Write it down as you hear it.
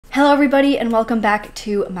Hello everybody and welcome back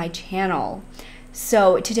to my channel.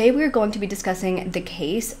 So today we're going to be discussing the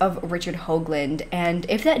case of Richard Hoagland, and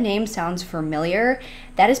if that name sounds familiar,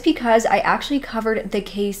 that is because I actually covered the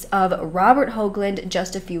case of Robert Hoagland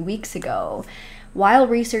just a few weeks ago. While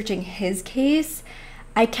researching his case,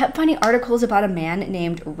 I kept finding articles about a man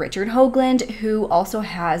named Richard Hoagland who also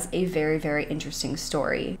has a very interesting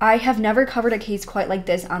story. I have never covered a case quite like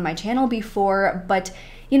this on my channel before, but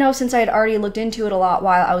you know, since I had already looked into it a lot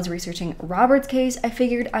while I was researching Robert's case, I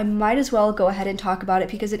figured I might as well go ahead and talk about it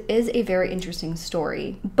because it is a very interesting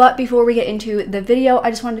story. But before we get into the video, I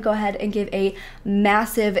just wanted to go ahead and give a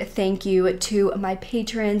massive thank you to my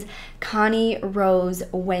patrons, Connie, Rose,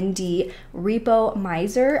 Wendy, Repo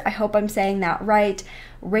Miser, I hope I'm saying that right,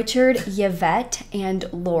 Richard, Yvette, and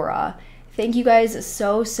Laura. Thank you guys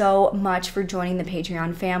so much for joining the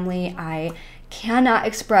Patreon family. I cannot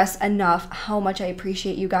express enough how much I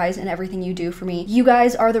appreciate you guys and everything you do for me. You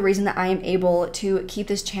guys are the reason that I am able to keep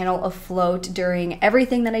this channel afloat during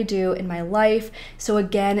everything that I do in my life. So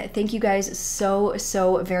again, thank you guys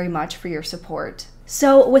so very much for your support.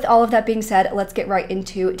 So with all of that being said, let's get right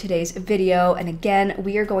into today's video. And again,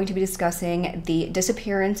 we are going to be discussing the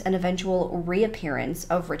disappearance and eventual reappearance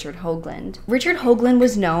of Richard Hoagland. Richard Hoagland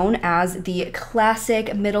was known as the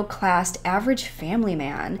classic middle-class average family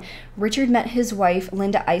man. Richard met his wife,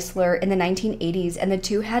 Linda Eisler, in the 1980s, and the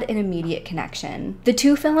two had an immediate connection. The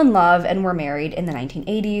two fell in love and were married in the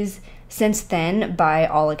 1980s. Since then, by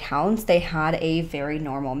all accounts, they had a very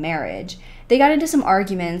normal marriage. They got into some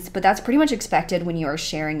arguments, but that's pretty much expected when you are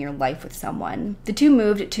sharing your life with someone. The two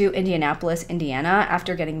moved to Indianapolis, Indiana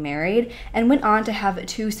after getting married and went on to have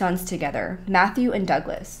two sons together, Matthew and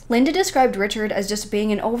Douglas. Linda described Richard as just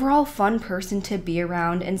being an overall fun person to be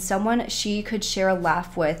around and someone she could share a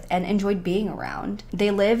laugh with and enjoyed being around.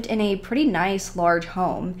 They lived in a pretty nice, large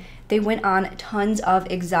home. They went on tons of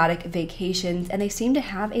exotic vacations and they seemed to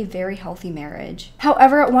have a very healthy marriage.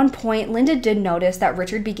 However, at one point, Linda did notice that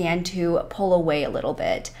Richard began to pull away a little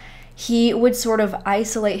bit. He would sort of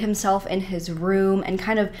isolate himself in his room and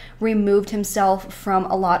kind of removed himself from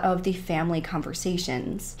a lot of the family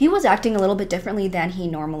conversations. He was acting a little bit differently than he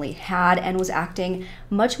normally had and was acting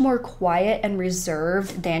much more quiet and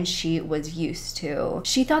reserved than she was used to.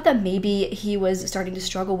 She thought that maybe he was starting to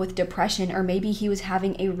struggle with depression or maybe he was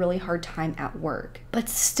having a really hard time at work. But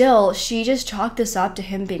still, she just chalked this up to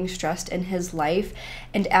him being stressed in his life,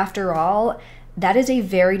 and after all, that is a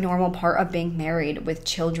very normal part of being married with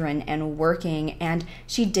children and working, and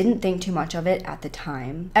she didn't think too much of it at the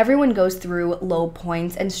time. Everyone goes through low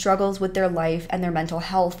points and struggles with their life and their mental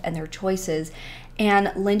health and their choices,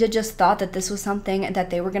 and Linda just thought that this was something that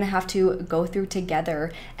they were going to have to go through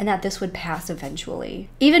together and that this would pass eventually.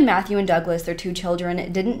 Even Matthew and Douglas, their two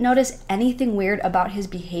children, didn't notice anything weird about his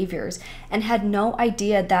behaviors and had no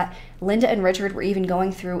idea that Linda and Richard were even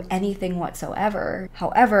going through anything whatsoever.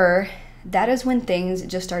 However, that is when things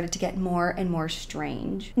just started to get more and more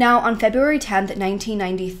strange. Now, on February 10th,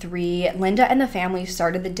 1993, Linda and the family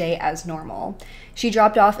started the day as normal. She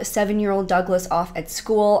dropped off 7-year-old Douglas off at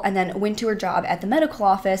school and then went to her job at the medical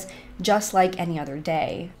office just like any other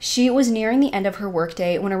day. She was nearing the end of her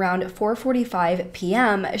workday when around 4:45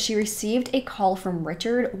 p.m. she received a call from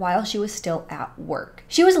Richard while she was still at work.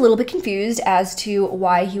 She was a little bit confused as to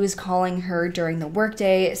why he was calling her during the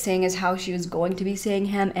workday, seeing as how she was going to be seeing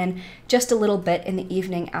him and just a little bit in the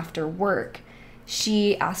evening after work.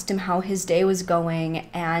 She asked him how his day was going,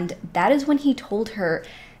 and that is when he told her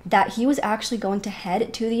that he was actually going to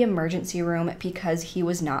head to the emergency room because he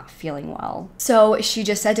was not feeling well. So she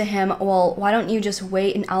just said to him, well, why don't you just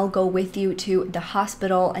wait and I'll go with you to the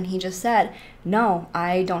hospital? And he just said, no,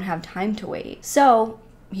 I don't have time to wait. So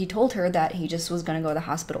he told her that he just was going to go to the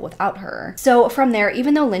hospital without her. So from there,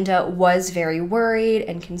 even though Linda was very worried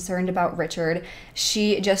and concerned about Richard,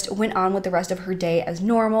 she just went on with the rest of her day as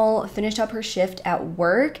normal, finished up her shift at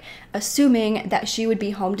work, assuming that she would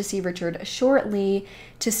be home to see Richard shortly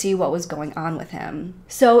to see what was going on with him.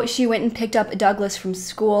 So she went and picked up Douglas from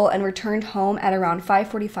school and returned home at around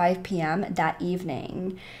 5:45 p.m. that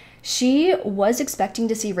evening. She was expecting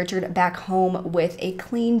to see Richard back home with a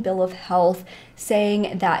clean bill of health,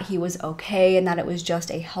 saying that he was okay and that it was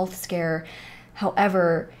just a health scare.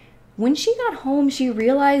 However, when she got home, she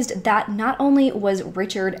realized that not only was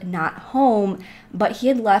Richard not home, but he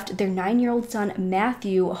had left their 9-year-old son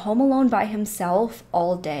Matthew home alone by himself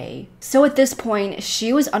all day. So at this point,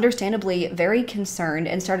 she was understandably very concerned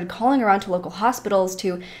and started calling around to local hospitals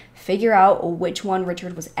to figure out which one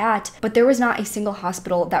Richard was at, but there was not a single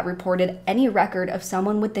hospital that reported any record of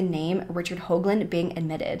someone with the name Richard Hoagland being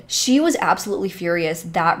admitted. She was absolutely furious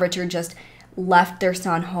that Richard just left their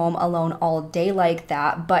son home alone all day like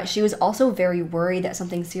that, but she was also very worried that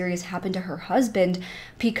something serious happened to her husband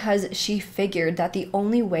because she figured that the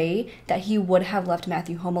only way that he would have left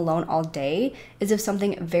Matthew home alone all day is if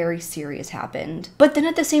something very serious happened. But then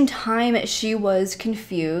at the same time, she was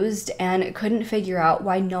confused and couldn't figure out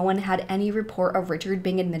why no one had any report of Richard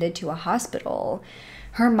being admitted to a hospital.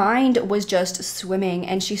 Her mind was just swimming,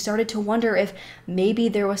 and she started to wonder if maybe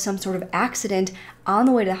there was some sort of accident on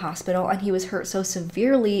the way to the hospital and he was hurt so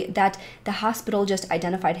severely that the hospital just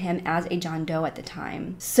identified him as a John Doe at the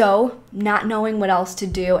time. So, not knowing what else to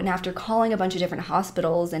do, and after calling a bunch of different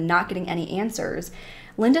hospitals and not getting any answers,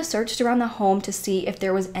 Linda searched around the home to see if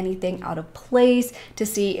there was anything out of place, to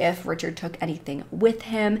see if Richard took anything with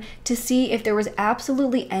him, to see if there was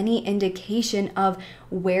absolutely any indication of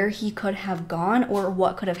where he could have gone or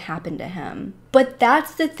what could have happened to him. But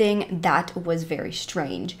that's the thing that was very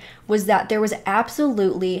strange, was that there was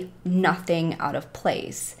absolutely nothing out of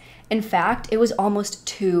place. In fact, it was almost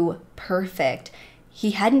too perfect.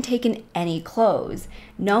 He hadn't taken any clothes,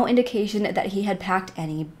 no indication that he had packed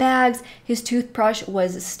any bags, his toothbrush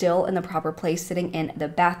was still in the proper place sitting in the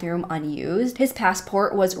bathroom unused, his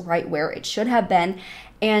passport was right where it should have been,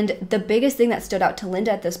 and the biggest thing that stood out to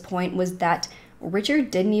Linda at this point was that Richard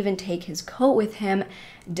didn't even take his coat with him,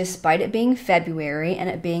 despite it being February and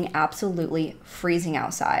it being absolutely freezing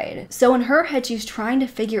outside. So in her head, she's trying to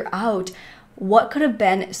figure out what could have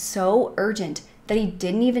been so urgent that he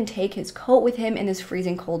didn't even take his coat with him in this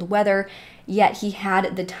freezing cold weather, yet he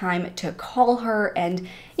had the time to call her. And,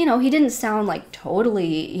 you know, he didn't sound like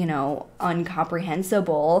totally,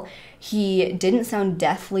 incomprehensible. He didn't sound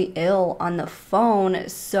deathly ill on the phone,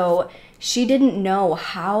 so she didn't know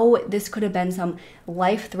how this could have been some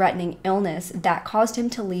life-threatening illness that caused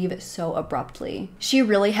him to leave so abruptly. She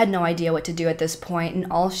really had no idea what to do at this point,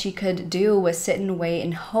 and all she could do was sit and wait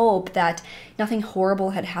and hope that nothing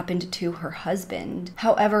horrible had happened to her husband.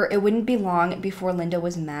 However, it wouldn't be long before Linda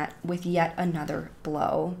was met with yet another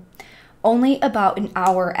blow. Only about an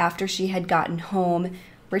hour after she had gotten home,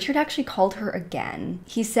 Richard actually called her again.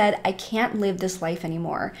 He said, "I can't live this life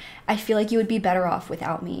anymore. I feel like you would be better off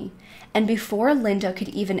without me." And before Linda could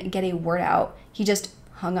even get a word out, he just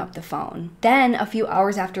hung up the phone. Then, a few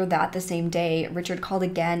hours after that, the same day, Richard called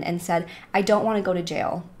again and said, "I don't want to go to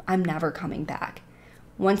jail. I'm never coming back."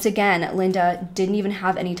 Once again, Linda didn't even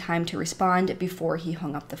have any time to respond before he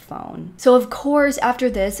hung up the phone. So of course, after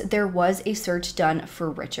this, there was a search done for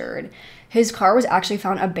Richard. His car was actually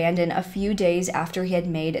found abandoned a few days after he had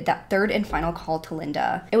made that third and final call to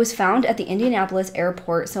Linda. It was found at the Indianapolis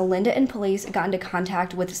airport, so Linda and police got into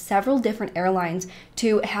contact with several different airlines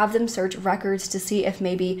to have them search records to see if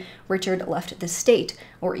maybe Richard left the state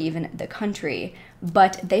or even the country.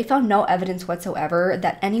 But they found no evidence whatsoever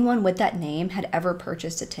that anyone with that name had ever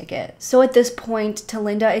purchased a ticket. So at this point, to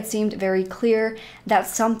Linda, it seemed very clear that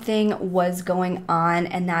something was going on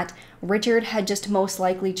and that Richard had just most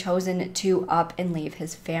likely chosen to up and leave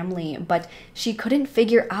his family, but she couldn't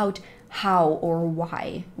figure out how or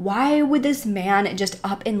why. Why would this man just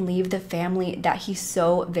up and leave the family that he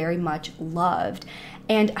so very much loved?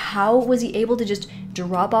 And how was he able to just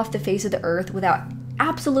drop off the face of the earth without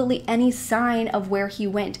absolutely any sign of where he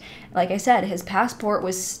went? Like I said, his passport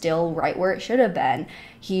was still right where it should have been.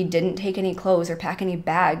 He didn't take any clothes or pack any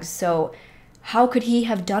bags, so how could he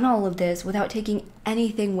have done all of this without taking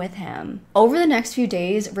anything with him? Over the next few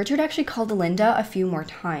days, Richard actually called Linda a few more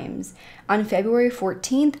times, on February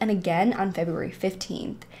 14th and again on February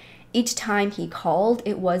 15th. Each time he called,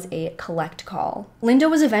 it was a collect call. Linda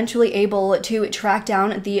was eventually able to track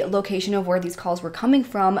down the location of where these calls were coming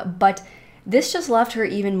from, but this just left her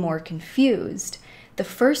even more confused. The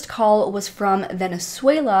first call was from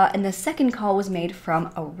Venezuela, and the second call was made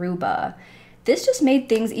from Aruba. This just made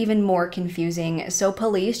things even more confusing, so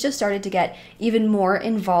police just started to get even more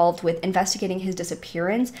involved with investigating his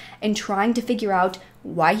disappearance and trying to figure out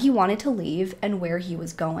why he wanted to leave and where he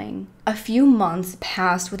was going. A few months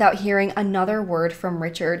passed without hearing another word from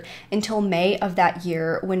Richard until May of that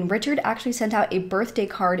year, when Richard actually sent out a birthday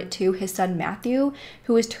card to his son Matthew,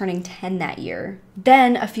 who was turning 10 that year.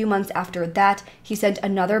 Then, a few months after that, he sent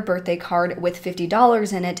another birthday card with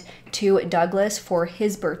 $50 in it to Douglas for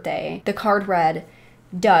his birthday. The card read,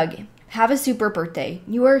 "Doug, have a super birthday.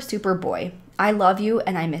 You are a super boy. I love you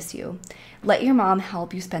and I miss you. Let your mom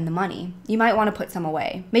help you spend the money. You might want to put some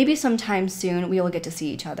away. Maybe sometime soon we will get to see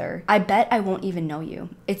each other. I bet I won't even know you.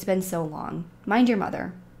 It's been so long. Mind your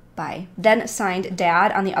mother. Bye." Then signed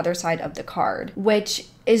Dad on the other side of the card, which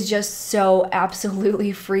is just so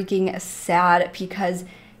absolutely freaking sad because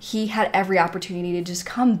he had every opportunity to just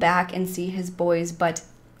come back and see his boys, but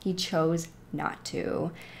he chose not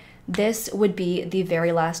to. this would be the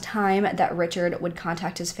very last time that Richard would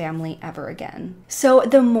contact his family ever again. So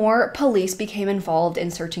the more police became involved in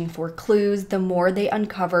searching for clues, the more they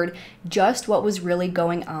uncovered just what was really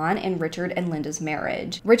going on in Richard and Linda's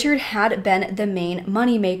marriage. Richard had been the main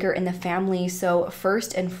moneymaker in the family, so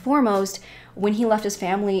first and foremost, when he left his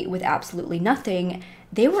family with absolutely nothing,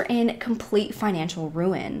 they were in complete financial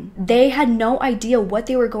ruin. They had no idea what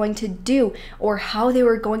they were going to do or how they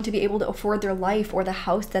were going to be able to afford their life or the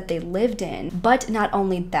house that they lived in. But not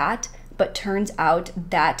only that, but turns out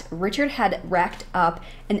that Richard had racked up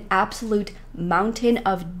an absolute mountain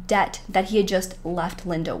of debt that he had just left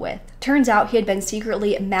Linda with. Turns out he had been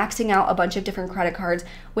secretly maxing out a bunch of different credit cards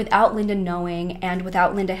without Linda knowing and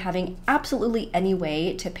without Linda having absolutely any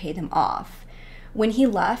way to pay them off. When he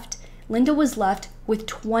left, Linda was left with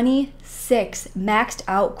 26 maxed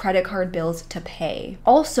out credit card bills to pay.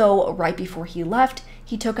 Also, right before he left,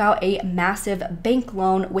 he took out a massive bank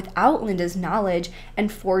loan without Linda's knowledge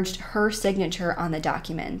and forged her signature on the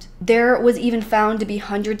document. There was even found to be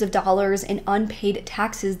hundreds of dollars in unpaid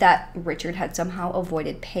taxes that Richard had somehow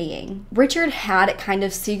avoided paying. Richard had kind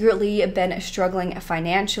of secretly been struggling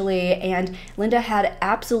financially, and Linda had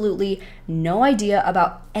absolutely no idea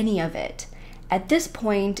about any of it. At this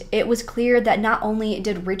point, it was clear that not only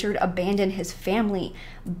did Richard abandon his family,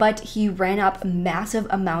 but he ran up massive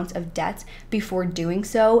amounts of debts before doing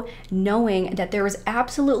so, knowing that there was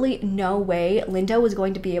absolutely no way Linda was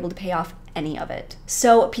going to be able to pay off any of it.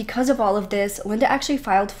 So because of all of this, Linda actually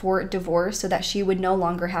filed for divorce so that she would no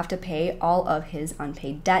longer have to pay all of his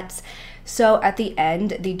unpaid debts. So at the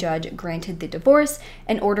end, the judge granted the divorce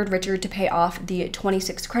and ordered Richard to pay off the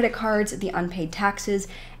 26 credit cards, the unpaid taxes,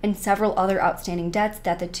 and several other outstanding debts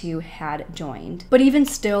that the two had joined. But even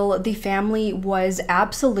still, the family was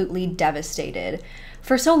absolutely devastated.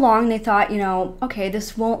 For so long, they thought, okay,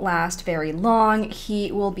 this won't last very long.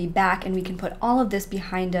 He will be back and we can put all of this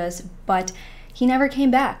behind us, but he never came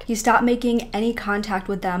back. He stopped making any contact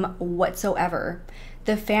with them whatsoever.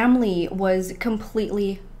 The family was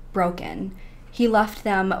completely broken. He left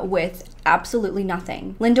them with absolutely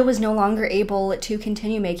nothing. Linda was no longer able to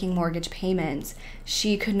continue making mortgage payments.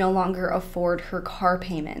 She could no longer afford her car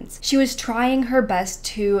payments. She was trying her best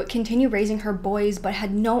to continue raising her boys, but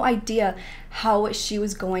had no idea how she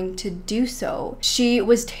was going to do so. She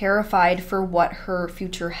was terrified for what her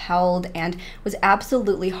future held and was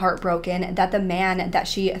absolutely heartbroken that the man that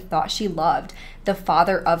she thought she loved, the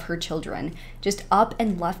father of her children, just up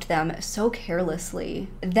and left them so carelessly.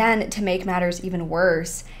 Then, to make matters even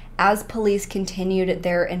worse, as police continued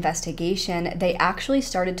their investigation, they actually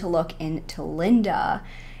started to look into Linda.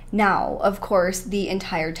 Now, of course, the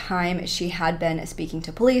entire time she had been speaking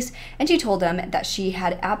to police, and she told them that she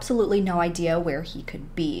had absolutely no idea where he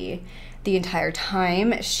could be. The entire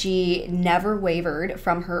time, she never wavered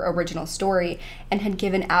from her original story and had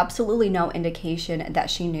given absolutely no indication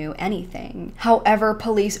that she knew anything. However,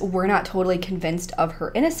 police were not totally convinced of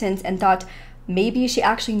her innocence and thought maybe she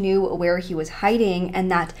actually knew where he was hiding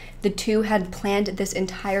and that the two had planned this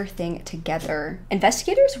entire thing together.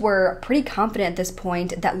 Investigators were pretty confident at this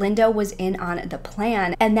point that Linda was in on the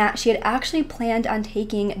plan and that she had actually planned on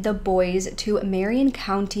taking the boys to Marion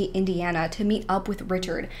County, Indiana to meet up with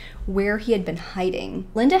Richard, where he had been hiding.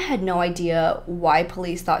 Linda had no idea why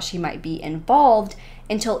police thought she might be involved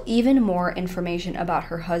until even more information about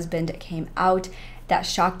her husband came out that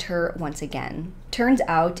shocked her once again. Turns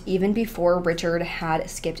out, even before Richard had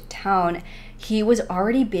skipped town, he was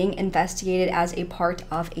already being investigated as a part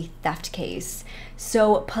of a theft case.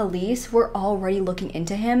 So police were already looking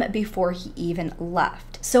into him before he even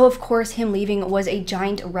left. So of course, him leaving was a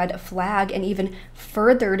giant red flag and even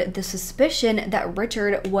furthered the suspicion that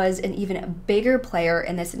Richard was an even bigger player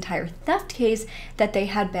in this entire theft case that they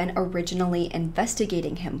had been originally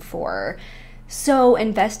investigating him for. So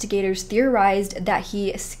investigators theorized that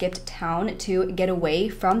he skipped town to get away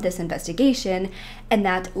from this investigation and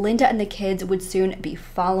that Linda and the kids would soon be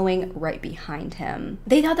following right behind him.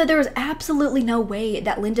 They thought that there was absolutely no way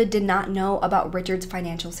that Linda did not know about Richard's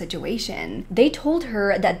financial situation. They told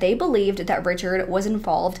her that they believed that Richard was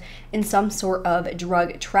involved in some sort of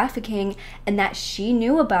drug trafficking and that she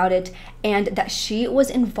knew about it and that she was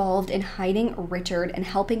involved in hiding Richard and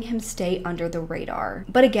helping him stay under the radar.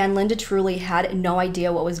 But again, Linda truly had no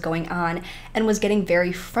idea what was going on and was getting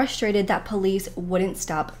very frustrated that police wouldn't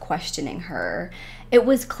stop questioning her. It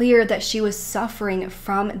was clear that she was suffering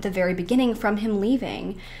from the very beginning from him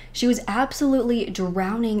leaving. She was absolutely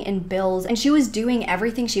drowning in bills, and she was doing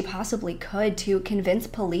everything she possibly could to convince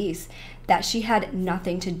police that she had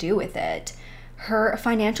nothing to do with it. Her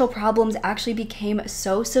financial problems actually became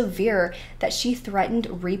so severe that she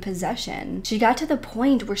threatened repossession. She got to the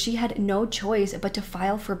point where she had no choice but to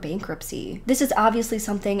file for bankruptcy. This is obviously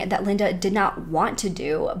something that Linda did not want to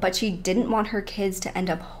do, but she didn't want her kids to end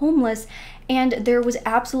up homeless, and there was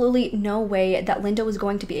absolutely no way that Linda was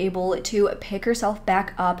going to be able to pick herself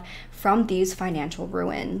back up from these financial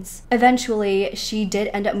ruins. Eventually, she did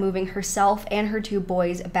end up moving herself and her 2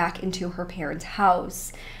 boys back into her parents'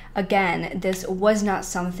 house. Again, this was not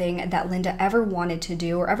something that Linda ever wanted to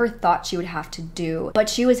do or ever thought she would have to do, but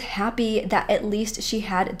she was happy that at least she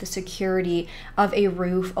had the security of a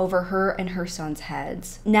roof over her and her sons'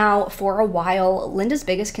 heads. Now, for a while, Linda's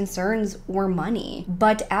biggest concerns were money,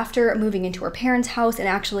 but after moving into her parents' house and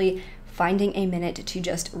actually finding a minute to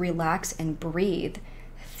just relax and breathe,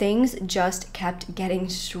 things just kept getting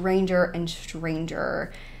stranger and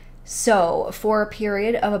stranger. So, for a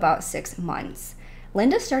period of about 6 months,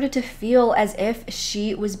 Linda started to feel as if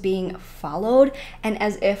she was being followed and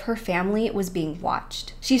as if her family was being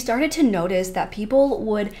watched. She started to notice that people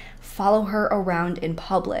would follow her around in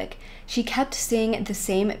public. She kept seeing the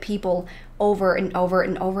same people over and over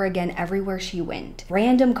and over again everywhere she went.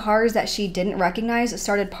 Random cars that she didn't recognize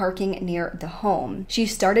started parking near the home. She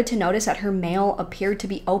started to notice that her mail appeared to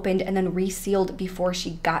be opened and then resealed before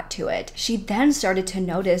she got to it. She then started to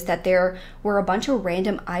notice that there were a bunch of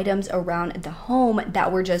random items around the home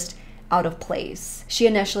that were just out of place. She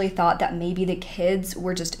initially thought that maybe the kids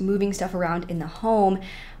were just moving stuff around in the home,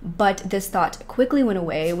 but this thought quickly went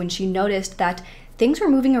away when she noticed that things were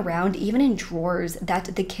moving around even in drawers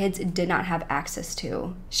that the kids did not have access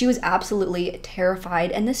to. She was absolutely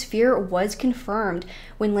terrified, and this fear was confirmed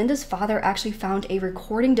when Linda's father actually found a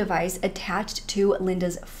recording device attached to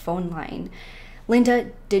Linda's phone line.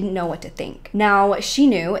 Linda didn't know what to think. Now, she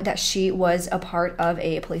knew that she was a part of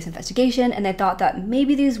a police investigation, and they thought that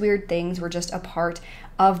maybe these weird things were just a part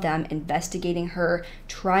of them investigating her,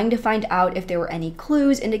 trying to find out if there were any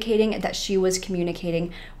clues indicating that she was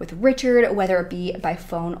communicating with Richard, whether it be by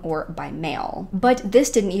phone or by mail. But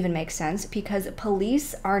this didn't even make sense because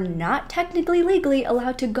police are not technically legally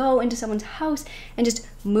allowed to go into someone's house and just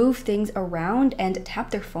move things around and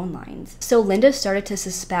tap their phone lines. So Linda started to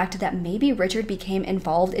suspect that maybe Richard became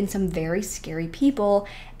involved in some very scary people,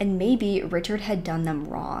 and maybe Richard had done them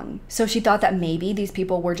wrong. So she thought that maybe these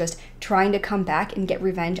people were just trying to come back and get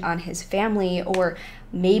revenge on his family, or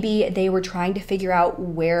maybe they were trying to figure out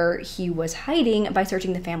where he was hiding by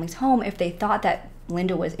searching the family's home if they thought that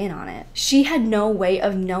Linda was in on it. She had no way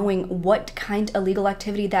of knowing what kind of illegal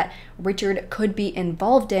activity that Richard could be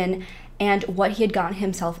involved in and what he had gotten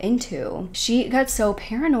himself into. She got so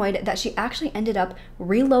paranoid that she actually ended up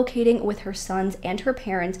relocating with her sons and her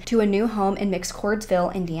parents to a new home in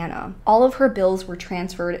McCordsville, Indiana. All of her bills were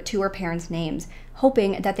transferred to her parents' names,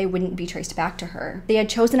 hoping that they wouldn't be traced back to her. They had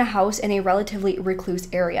chosen a house in a relatively recluse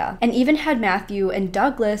area, and even had Matthew and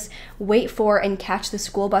Douglas wait for and catch the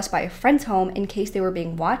school bus by a friend's home in case they were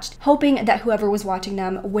being watched, hoping that whoever was watching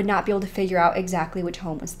them would not be able to figure out exactly which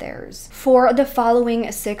home was theirs. For the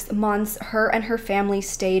following 6 months, her and her family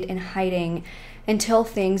stayed in hiding until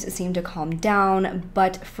things seemed to calm down,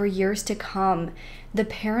 but for years to come, the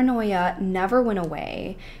paranoia never went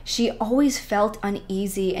away. She always felt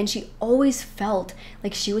uneasy, and she always felt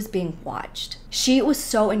like she was being watched. She was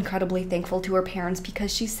so incredibly thankful to her parents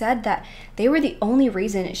because she said that they were the only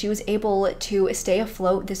reason she was able to stay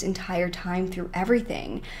afloat this entire time through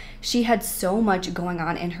everything. She had so much going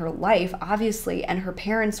on in her life, obviously, and her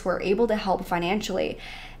parents were able to help financially.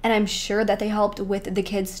 And I'm sure that they helped with the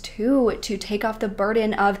kids too, to take off the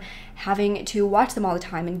burden of having to watch them all the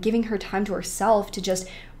time and giving her time to herself to just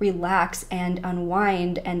relax and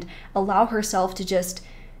unwind and allow herself to just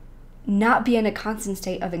not be in a constant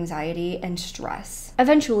state of anxiety and stress.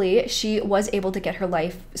 Eventually, she was able to get her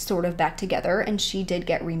life sort of back together, and she did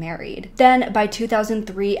get remarried. Then by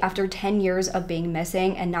 2003, after 10 years of being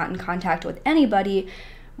missing and not in contact with anybody,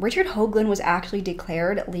 Richard Hoagland was actually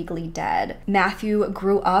declared legally dead. Matthew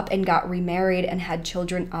grew up and got remarried and had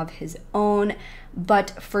children of his own,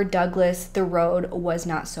 but for Douglas, the road was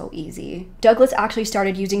not so easy. Douglas actually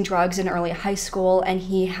started using drugs in early high school, and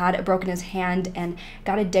he had broken his hand and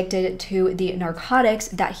got addicted to the narcotics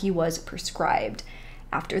that he was prescribed.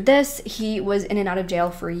 After this, he was in and out of jail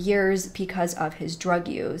for years because of his drug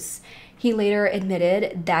use. He later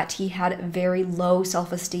admitted that he had very low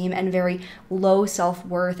self-esteem and very low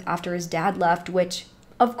self-worth after his dad left, which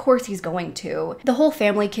of course he's going to. The whole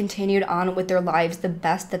family continued on with their lives the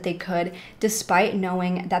best that they could, despite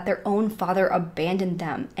knowing that their own father abandoned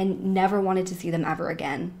them and never wanted to see them ever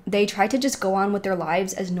again. They tried to just go on with their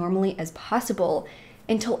lives as normally as possible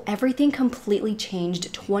until everything completely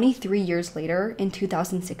changed 23 years later in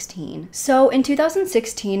 2016. So in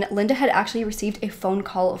 2016, Linda had actually received a phone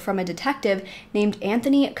call from a detective named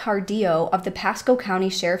Anthony Cardillo of the Pasco County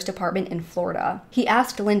Sheriff's Department in Florida. He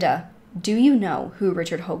asked Linda, "Do you know who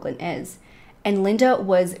Richard Hoagland is?" And Linda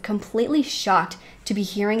was completely shocked to be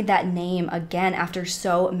hearing that name again after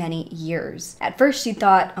so many years. At first she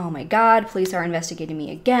thought, oh my God, police are investigating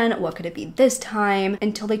me again. What could it be this time?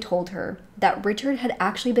 Until they told her that Richard had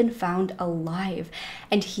actually been found alive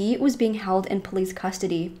and he was being held in police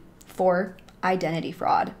custody for identity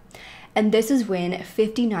fraud. And this is when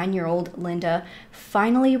 59-year-old Linda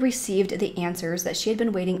finally received the answers that she had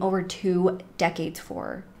been waiting over 2 decades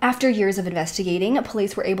for. After years of investigating,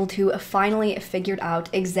 police were able to finally figure out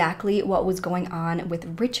exactly what was going on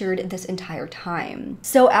with Richard this entire time.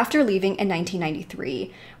 So after leaving in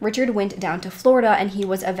 1993, Richard went down to Florida and he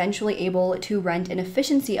was eventually able to rent an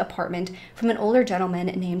efficiency apartment from an older gentleman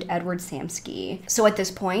named Edward Samsky. So at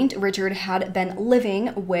this point, Richard had been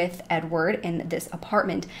living with Edward in this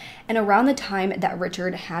apartment, and around the time that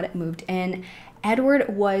Richard had moved in,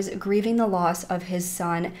 Edward was grieving the loss of his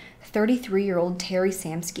son, 33-year-old Terry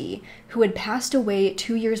Samsky, who had passed away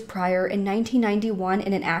 2 years prior in 1991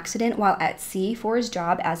 in an accident while at sea for his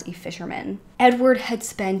job as a fisherman. Edward had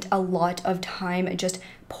spent a lot of time just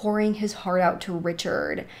pouring his heart out to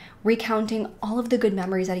Richard, recounting all of the good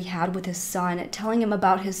memories that he had with his son, telling him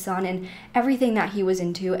about his son and everything that he was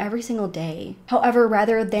into every single day. However,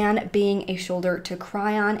 rather than being a shoulder to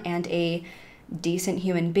cry on and a decent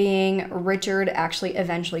human being, Richard actually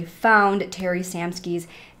eventually found Terry Samsky's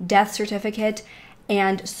death certificate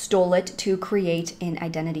and stole it to create an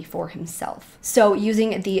identity for himself. So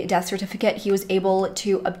using the death certificate, he was able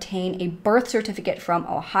to obtain a birth certificate from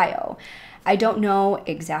Ohio. I don't know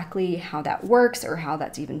exactly how that works or how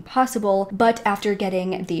that's even possible, but after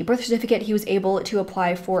getting the birth certificate, he was able to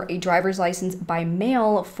apply for a driver's license by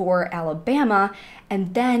mail for Alabama,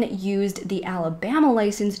 and then used the Alabama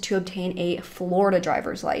license to obtain a Florida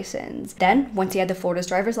driver's license. Then, once he had the Florida's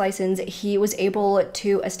driver's license, he was able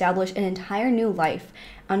to establish an entire new life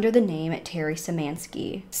under the name Terry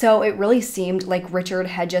Szymanski. So it really seemed like Richard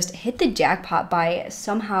had just hit the jackpot by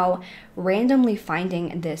somehow randomly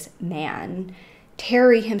finding this man.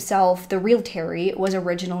 Terry himself, the real Terry, was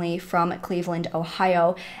originally from Cleveland,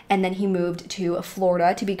 Ohio, and then he moved to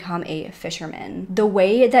Florida to become a fisherman. The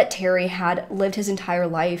way that Terry had lived his entire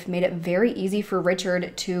life made it very easy for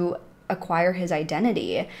Richard to acquire his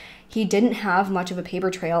identity. He didn't have much of a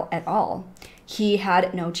paper trail at all. He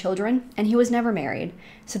had no children, and he was never married.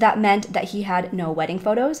 So that meant that he had no wedding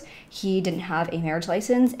photos, he didn't have a marriage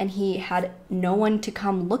license, and he had no one to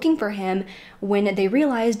come looking for him when they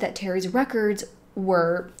realized that Terry's records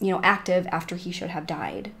were, active after he should have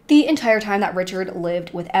died. The entire time that Richard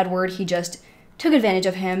lived with Edward, he just took advantage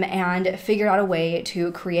of him and figured out a way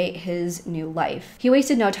to create his new life. He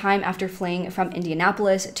wasted no time after fleeing from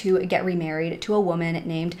Indianapolis to get remarried to a woman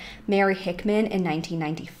named Mary Hickman in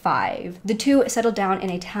 1995. The two settled down in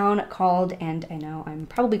a town called, and I know I'm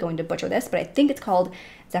probably going to butcher this, but I think it's called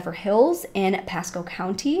Zephyr Hills in Pasco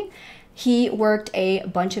County. He worked a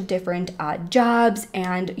bunch of different odd jobs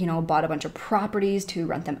and, bought a bunch of properties to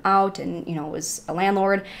rent them out and, was a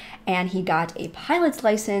landlord. And he got a pilot's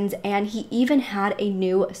license, and he even had a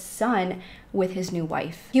new son with his new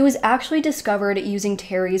wife. He was actually discovered using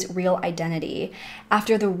Terry's real identity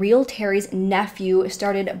after the real Terry's nephew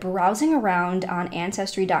started browsing around on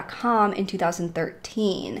Ancestry.com in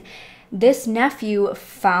 2013. This nephew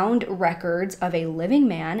found records of a living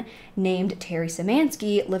man named Terry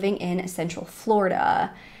Szymanski living in Central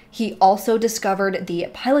Florida. He also discovered the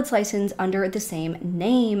pilot's license under the same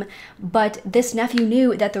name, but this nephew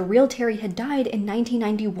knew that the real Terry had died in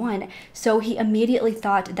 1991, so he immediately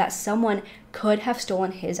thought that someone could have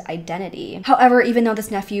stolen his identity. However, even though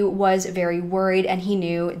this nephew was very worried and he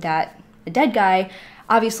knew that the dead guy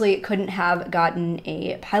obviously couldn't have gotten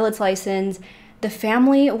a pilot's license, the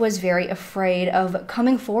family was very afraid of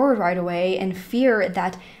coming forward right away in fear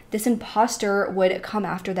that this imposter would come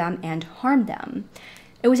after them and harm them.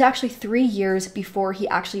 It was actually 3 years before he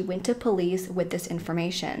actually went to police with this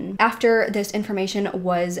information. After this information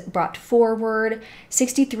was brought forward,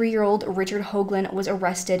 63-year-old Richard Hoagland was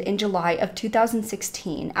arrested in July of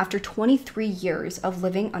 2016 after 23 years of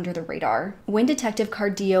living under the radar. When Detective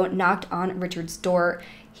Cardillo knocked on Richard's door,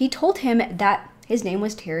 he told him that his name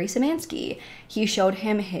was Terry Szymanski. He showed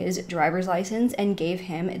him his driver's license and gave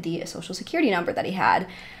him the social security number that he had.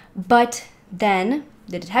 But then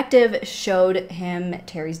the detective showed him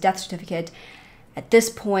Terry's death certificate. At this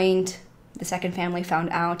point, the second family found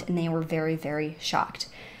out and they were very, very shocked.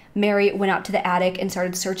 Mary went out to the attic and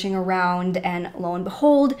started searching around, and lo and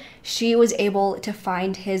behold, she was able to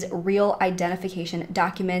find his real identification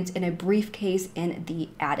documents in a briefcase in the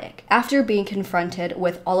attic. After being confronted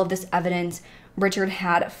with all of this evidence, Richard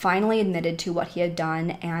had finally admitted to what he had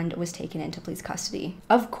done and was taken into police custody.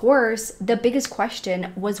 Of course, the biggest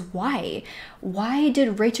question was why? Why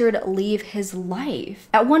did Richard leave his life?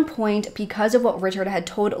 At one point, because of what Richard had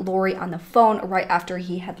told Lori on the phone right after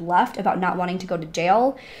he had left about not wanting to go to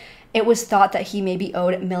jail, it was thought that he maybe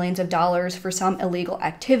owed millions of dollars for some illegal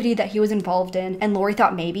activity that he was involved in, and Lori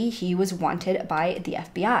thought maybe he was wanted by the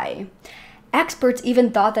FBI. Experts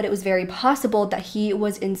even thought that it was very possible that he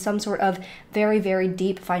was in some sort of very, very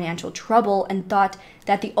deep financial trouble, and thought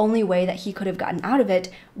that the only way that he could have gotten out of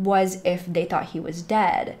it was if they thought he was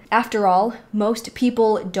dead. After all, most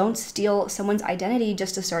people don't steal someone's identity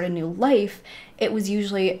just to start a new life. It was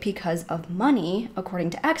usually because of money, according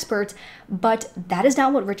to experts, but that is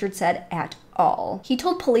not what Richard said at all. He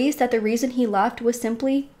told police that the reason he left was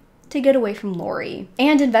simply to get away from Lori.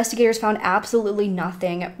 And investigators found absolutely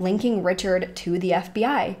nothing linking Richard to the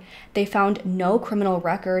FBI. They found no criminal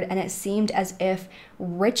record, and it seemed as if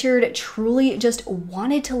Richard truly just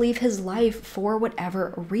wanted to leave his life for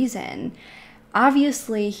whatever reason.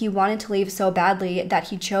 Obviously, he wanted to leave so badly that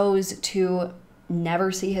he chose to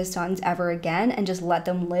never see his sons ever again and just let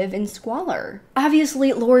them live in squalor.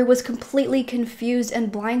 Obviously, Lori was completely confused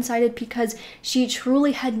and blindsided because she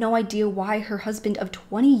truly had no idea why her husband of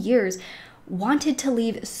 20 years wanted to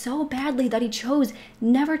leave so badly that he chose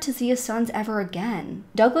never to see his sons ever again.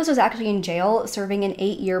 Douglas was actually in jail serving an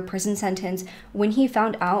 8-year prison sentence when he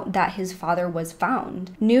found out that his father was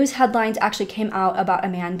found. News headlines actually came out about a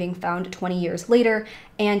man being found 20 years later,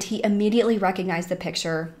 and he immediately recognized the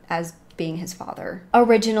picture as being his father.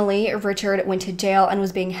 Originally, Richard went to jail and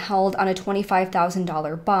was being held on a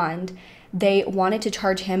 $25,000 bond. They wanted to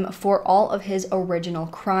charge him for all of his original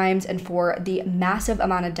crimes and for the massive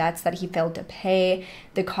amount of debts that he failed to pay,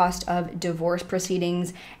 the cost of divorce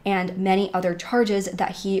proceedings, and many other charges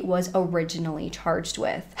that he was originally charged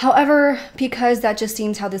with. However, because that just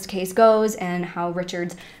seems how this case goes and how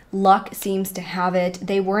Richard's luck seems to have it,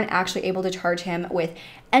 they weren't actually able to charge him with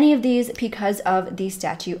any of these because of the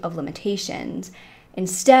statute of limitations.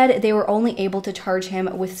 Instead, they were only able to charge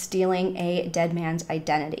him with stealing a dead man's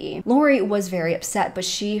identity. Lori was very upset, but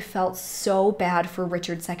she felt so bad for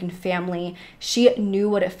Richard's second family. She knew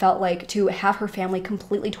what it felt like to have her family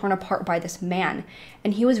completely torn apart by this man,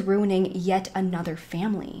 and he was ruining yet another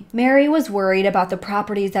family. Mary was worried about the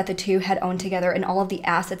properties that the two had owned together and all of the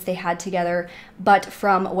assets they had together, but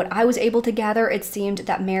from what I was able to gather, it seemed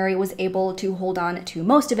that Mary was able to hold on to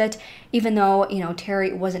most of it, even though,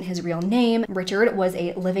 Terry wasn't his real name. Richard was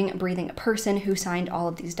a living, breathing person who signed all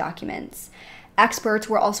of these documents. Experts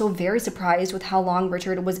were also very surprised with how long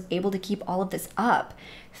Richard was able to keep all of this up.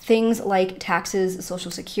 Things like taxes,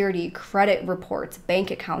 Social Security, credit reports,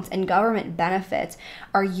 bank accounts, and government benefits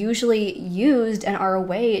are usually used and are a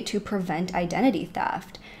way to prevent identity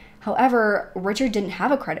theft. However, Richard didn't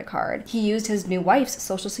have a credit card. He used his new wife's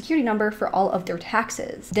Social Security number for all of their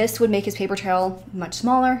taxes. This would make his paper trail much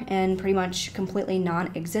smaller and pretty much completely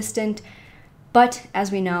non-existent. But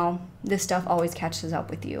as we know, this stuff always catches up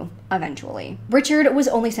with you eventually. Richard was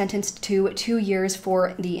only sentenced to 2 years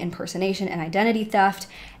for the impersonation and identity theft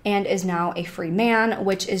and is now a free man,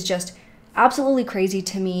 which is just absolutely crazy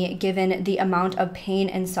to me given the amount of pain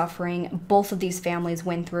and suffering both of these families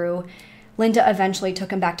went through. Linda eventually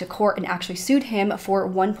took him back to court and actually sued him for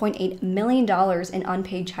 $1.8 million in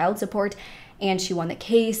unpaid child support, and she won the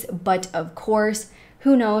case, but of course,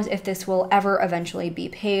 who knows if this will ever eventually be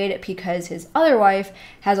paid because his other wife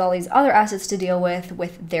has all these other assets to deal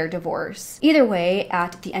with their divorce. Either way,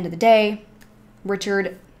 at the end of the day,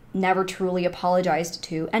 Richard never truly apologized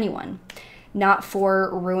to anyone. Not for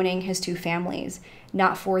ruining his two families,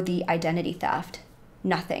 not for the identity theft,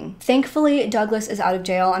 nothing. Thankfully, Douglas is out of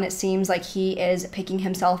jail and it seems like he is picking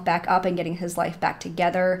himself back up and getting his life back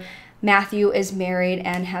together. Matthew is married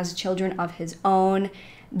and has children of his own.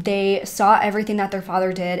 They saw everything that their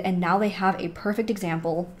father did, and now they have a perfect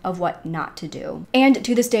example of what not to do. And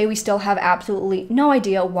to this day, we still have absolutely no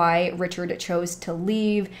idea why Richard chose to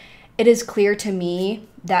leave. It is clear to me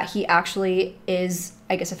that he actually is,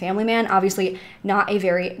 I guess, a family man. Obviously, not a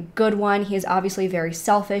very good one. He is obviously very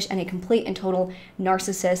selfish and a complete and total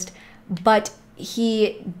narcissist, but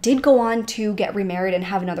he did go on to get remarried and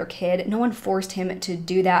have another kid. No one forced him to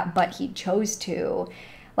do that, but he chose to.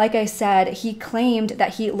 Like I said, he claimed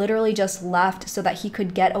that he literally just left so that he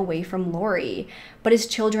could get away from Lori. But his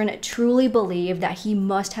children truly believe that he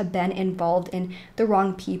must have been involved in the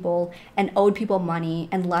wrong people and owed people money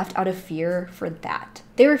and left out of fear for that.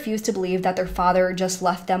 They refuse to believe that their father just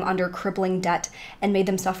left them under crippling debt and made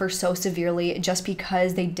them suffer so severely just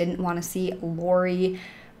because they didn't want to see Lori.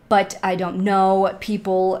 But I don't know,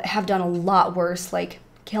 people have done a lot worse, like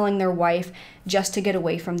killing their wife just to get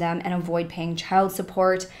away from them and avoid paying child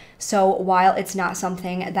support. So while it's not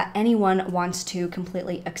something that anyone wants to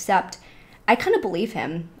completely accept, I kind of believe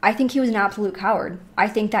him. I think he was an absolute coward. I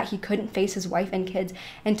think that he couldn't face his wife and kids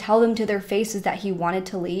and tell them to their faces that he wanted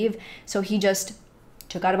to leave, so he just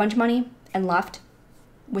took out a bunch of money and left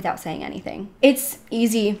without saying anything. It's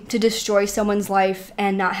easy to destroy someone's life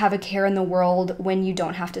and not have a care in the world when you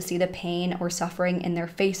don't have to see the pain or suffering in their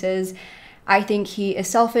faces. I think he is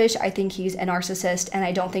selfish, I think he's a narcissist, and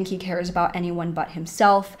I don't think he cares about anyone but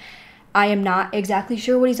himself. I am not exactly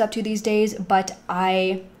sure what he's up to these days, but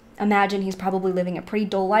I imagine he's probably living a pretty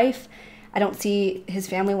dull life. I don't see his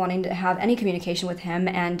family wanting to have any communication with him,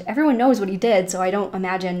 and everyone knows what he did, so I don't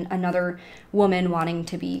imagine another woman wanting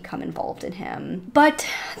to become involved in him. But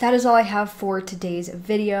that is all I have for today's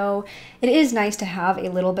video. It is nice to have a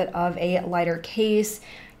little bit of a lighter case,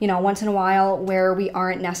 you know, once in a while, where we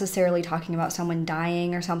aren't necessarily talking about someone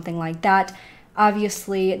dying or something like that.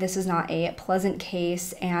 Obviously, this is not a pleasant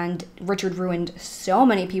case, and Richard ruined so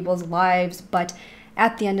many people's lives, but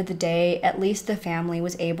at the end of the day, at least the family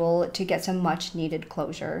was able to get some much needed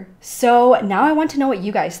closure. So now I want to know what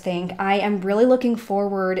you guys think. I am really looking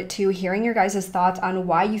forward to hearing your guys' thoughts on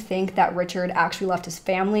why you think that Richard actually left his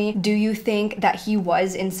family. Do you think that he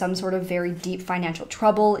was in some sort of very deep financial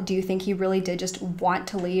trouble? Do you think he really did just want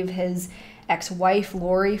to leave his ex-wife,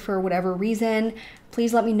 Lori, for whatever reason?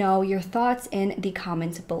 Please let me know your thoughts in the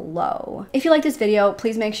comments below. If you like this video,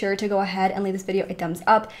 please make sure to go ahead and leave this video a thumbs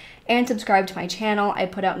up and subscribe to my channel. I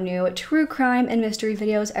put out new true crime and mystery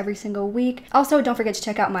videos every single week. Also, don't forget to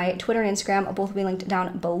check out my Twitter and Instagram. Both will be linked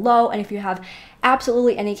down below. And if you have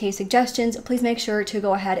absolutely any case suggestions, please make sure to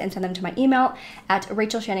go ahead and send them to my email at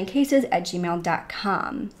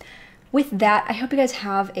RachelShannonCases@gmail.com. With that, I hope you guys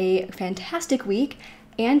have a fantastic week,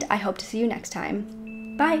 and I hope to see you next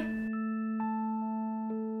time. Bye!